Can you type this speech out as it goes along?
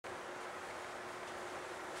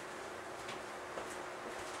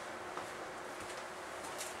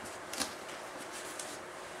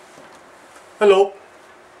Hello,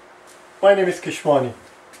 my name is Keshwani.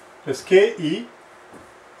 That's Keshwani,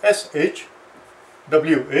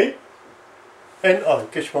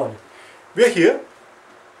 Keshwani. We are here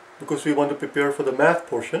because we want to prepare for the math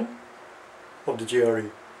portion of the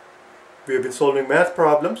GRE. We have been solving math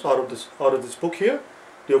problems out of this book here,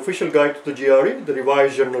 the official guide to the GRE, the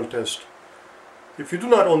revised general test. If you do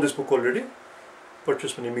not own this book already,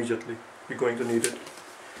 purchase one immediately. You're going to need it.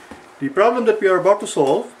 The problem that we are about to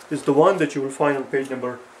solve is the one that you will find on page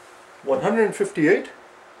number 158,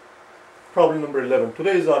 problem number 11.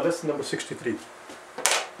 Today is our lesson number 63.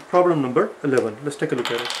 Problem number 11. Let's take a look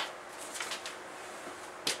at it.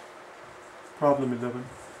 Problem 11.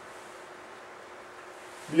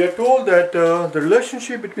 We are told that the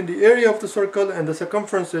relationship between the area of the circle and the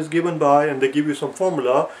circumference is given by, and they give you some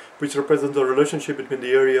formula which represents the relationship between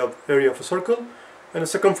the area of a circle and the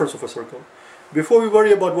circumference of a circle. Before we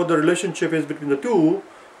worry about what the relationship is between the two,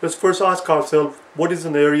 let's first ask ourselves, what is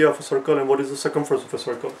an area of a circle and what is the circumference of a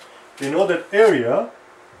circle? We know that area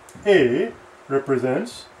A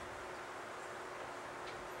represents,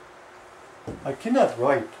 I cannot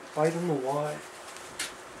write, I don't know why.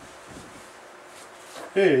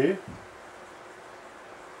 A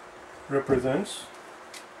represents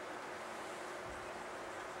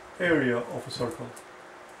area of a circle,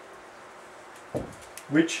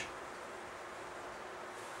 which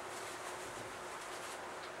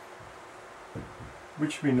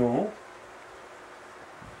we know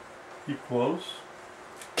equals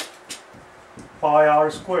pi r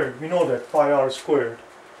squared. We know that, pi r squared.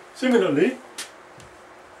 Similarly,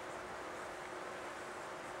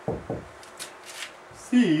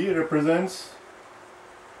 C represents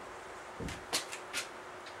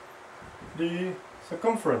the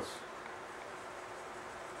circumference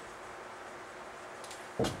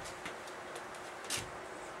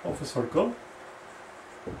of a circle,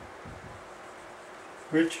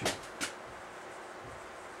 which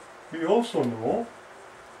we also know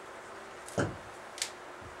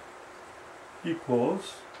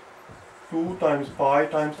equals 2 times pi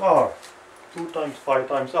times r. 2 times pi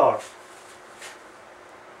times r.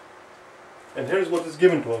 And here's what is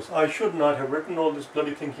given to us. I should not have written all this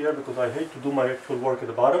bloody thing here because I hate to do my actual work at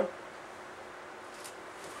the bottom.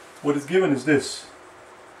 What is given is this.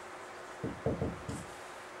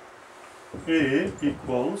 A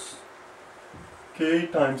equals K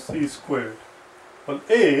times C squared. Well,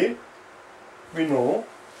 A, we know,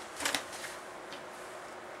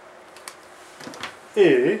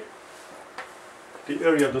 A, the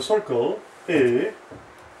area of the circle, A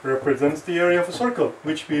represents the area of a circle,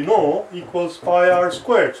 which we know equals pi r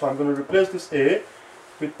squared. So I'm going to replace this A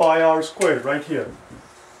with pi r squared right here.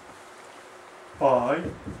 Pi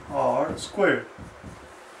r squared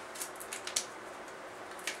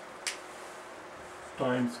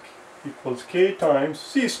times equals K times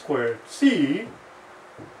C squared. C,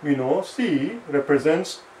 we know C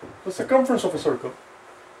represents the circumference of a circle,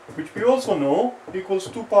 which we also know equals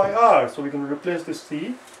 2 pi r. So we can replace this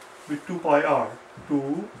C with 2 pi r.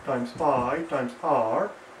 2 times pi times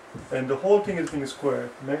r, and the whole thing is being squared.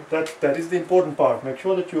 That is the important part. Make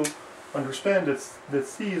sure that you understand that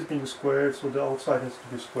C is being squared, so the outside has to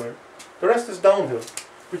be squared. The rest is downhill.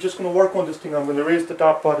 We're just going to work on this thing. I'm going to erase the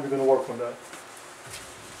top part and we're going to work on that.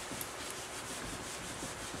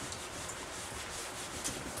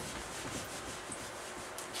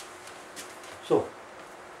 So,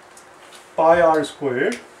 pi r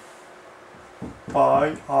squared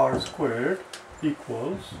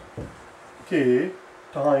equals K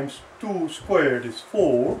times 2 squared is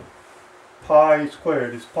 4, pi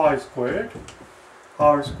squared is pi squared,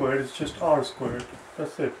 r squared is just r squared.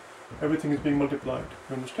 That's it. Everything is being multiplied.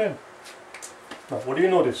 You understand? Now, what do you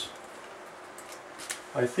notice?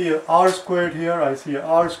 I see a r squared here, I see a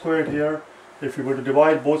r squared here. If you were to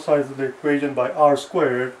divide both sides of the equation by r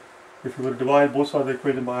squared, if you were to divide both sides of the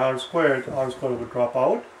equation by r squared would drop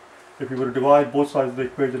out. If you were to divide both sides of the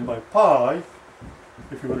equation by pi,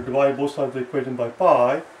 if you were to divide both sides of the equation by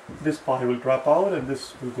pi, this pi will drop out and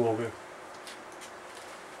this will go away.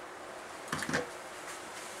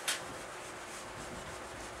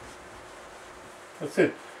 That's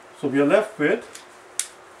it. So we are left with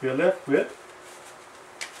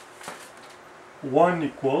 1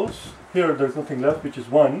 equals, here there's nothing left, which is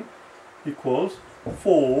 1 equals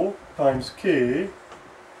 4 times K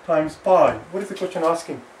times pi. What is the question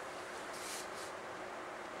asking?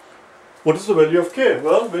 What is the value of K?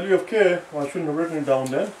 Well, value of K, I shouldn't have written it down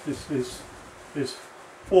then. This is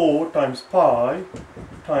 4 times pi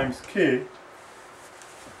times K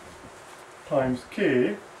times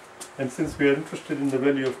K. And since we are interested in the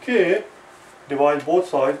value of K, divide both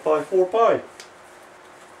sides by 4 pi.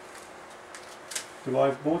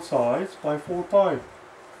 divides both sides by 4 pi.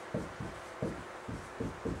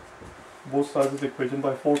 Both sides of the equation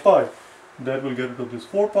by 4 pi. That will get rid of this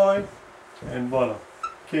 4 pi, and voila.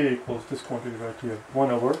 K equals this quantity right here,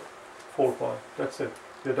 1 over 4 pi. That's it.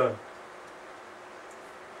 You're done.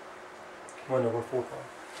 1 over 4 pi.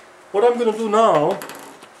 What I'm going to do now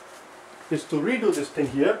is to redo this thing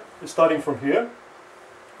here, starting from here,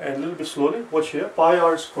 and a little bit slowly. Watch here. Pi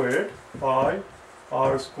r squared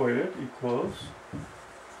equals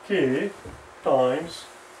K times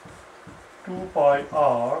 2 pi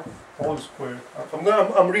r whole squared.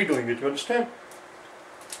 I'm redoing it, you understand?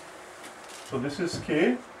 So this is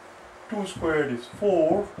K, 2 squared is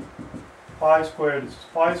 4, pi squared is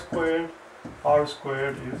pi squared, r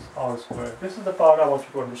squared is r squared. This is the part I want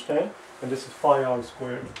you to understand, and this is pi r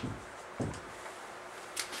squared.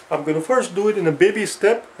 I'm going to first do it in a baby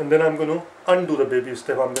step, and then I'm going to undo the baby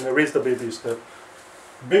step. I'm going to erase the baby step.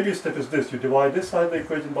 Baby step is this: you divide this side of the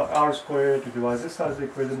equation by r squared, you divide this side of the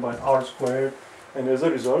equation by r squared, and as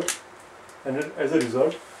a result,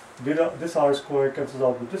 this r squared cancels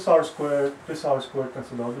out with this r squared cancels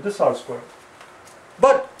out with this r squared.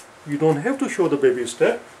 But you don't have to show the baby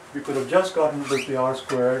step. You could have just gotten with the r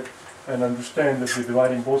squared and understand that we're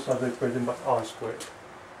dividing both sides of the equation by r squared.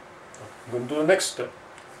 I'm going to do the next step.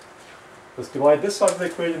 Let's divide this side of the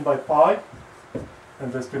equation by pi,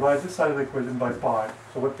 and let's divide this side of the equation by pi.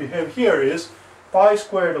 So what we have here is pi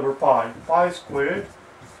squared over pi squared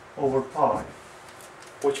over pi.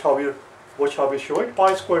 Watch how we show it.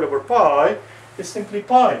 Pi squared over pi is simply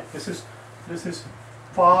pi. This is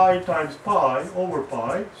pi times pi over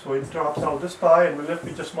pi. So it drops out this pi, and we're left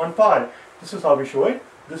with just 1 pi. This is how we show it.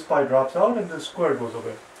 This pi drops out, and this square goes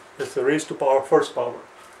away. It's a raised to power first power.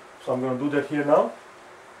 So I'm going to do that here now.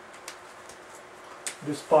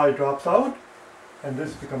 This pi drops out, and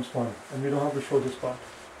this becomes 1, and we don't have to show this part.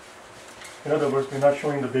 In other words, we're not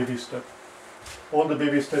showing the baby step. All the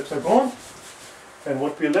baby steps are gone, and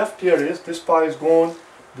what we left here is this pi is gone,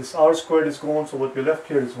 this r squared is gone, so what we left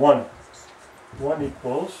here is 1. 1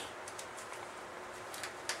 equals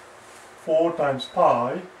 4 times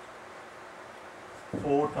pi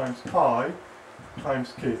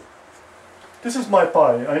times k. This is my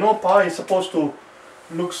pi. I know pi is supposed to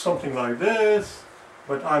look something like this,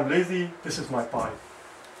 but I'm lazy. This is my pi.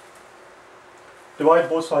 Divide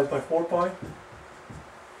both sides by 4 pi.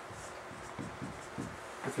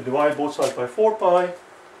 If you divide both sides by 4 pi,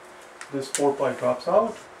 this 4 pi drops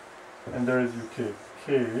out, and there is your k.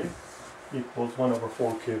 K equals 1 over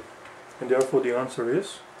 4k. And therefore the answer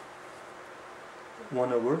is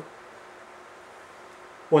 1 over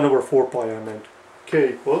 4 pi, I meant.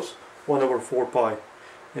 K equals 1 over 4 pi.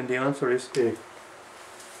 And the answer is A.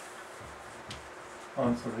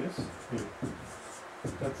 Answer is A.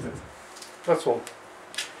 That's it. That's all.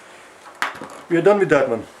 We are done with that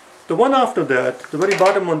one. The one after that, the very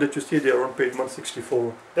bottom one that you see there on page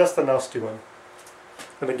 164, that's the nasty one.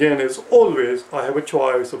 And again, as always, I have a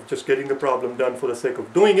choice of just getting the problem done for the sake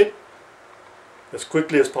of doing it as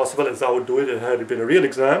quickly as possible as I would do it had it been a real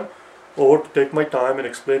exam, or to take my time and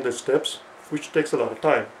explain the steps, which takes a lot of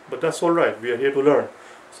time. But that's all right. We are here to learn.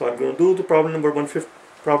 So I'm going to do the problem number 12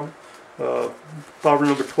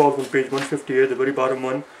 on page 158. The very bottom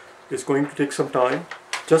one is going to take some time.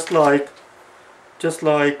 Just like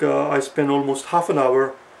I spent almost half an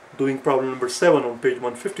hour doing problem number 7 on page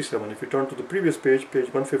 157. If you turn to the previous page,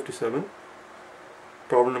 page 157,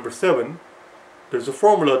 problem number 7, there's a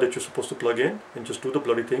formula that you're supposed to plug in and just do the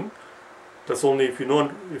bloody thing. That's only if you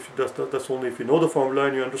know that's only if you know the formula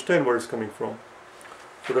and you understand where it's coming from.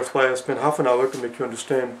 So that's why I spent half an hour to make you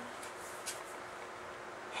understand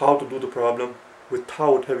how to do the problem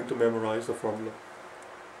without having to memorize the formula.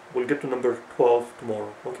 We'll get to number 12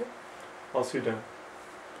 tomorrow, okay? I'll see you then.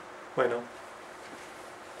 Bye now.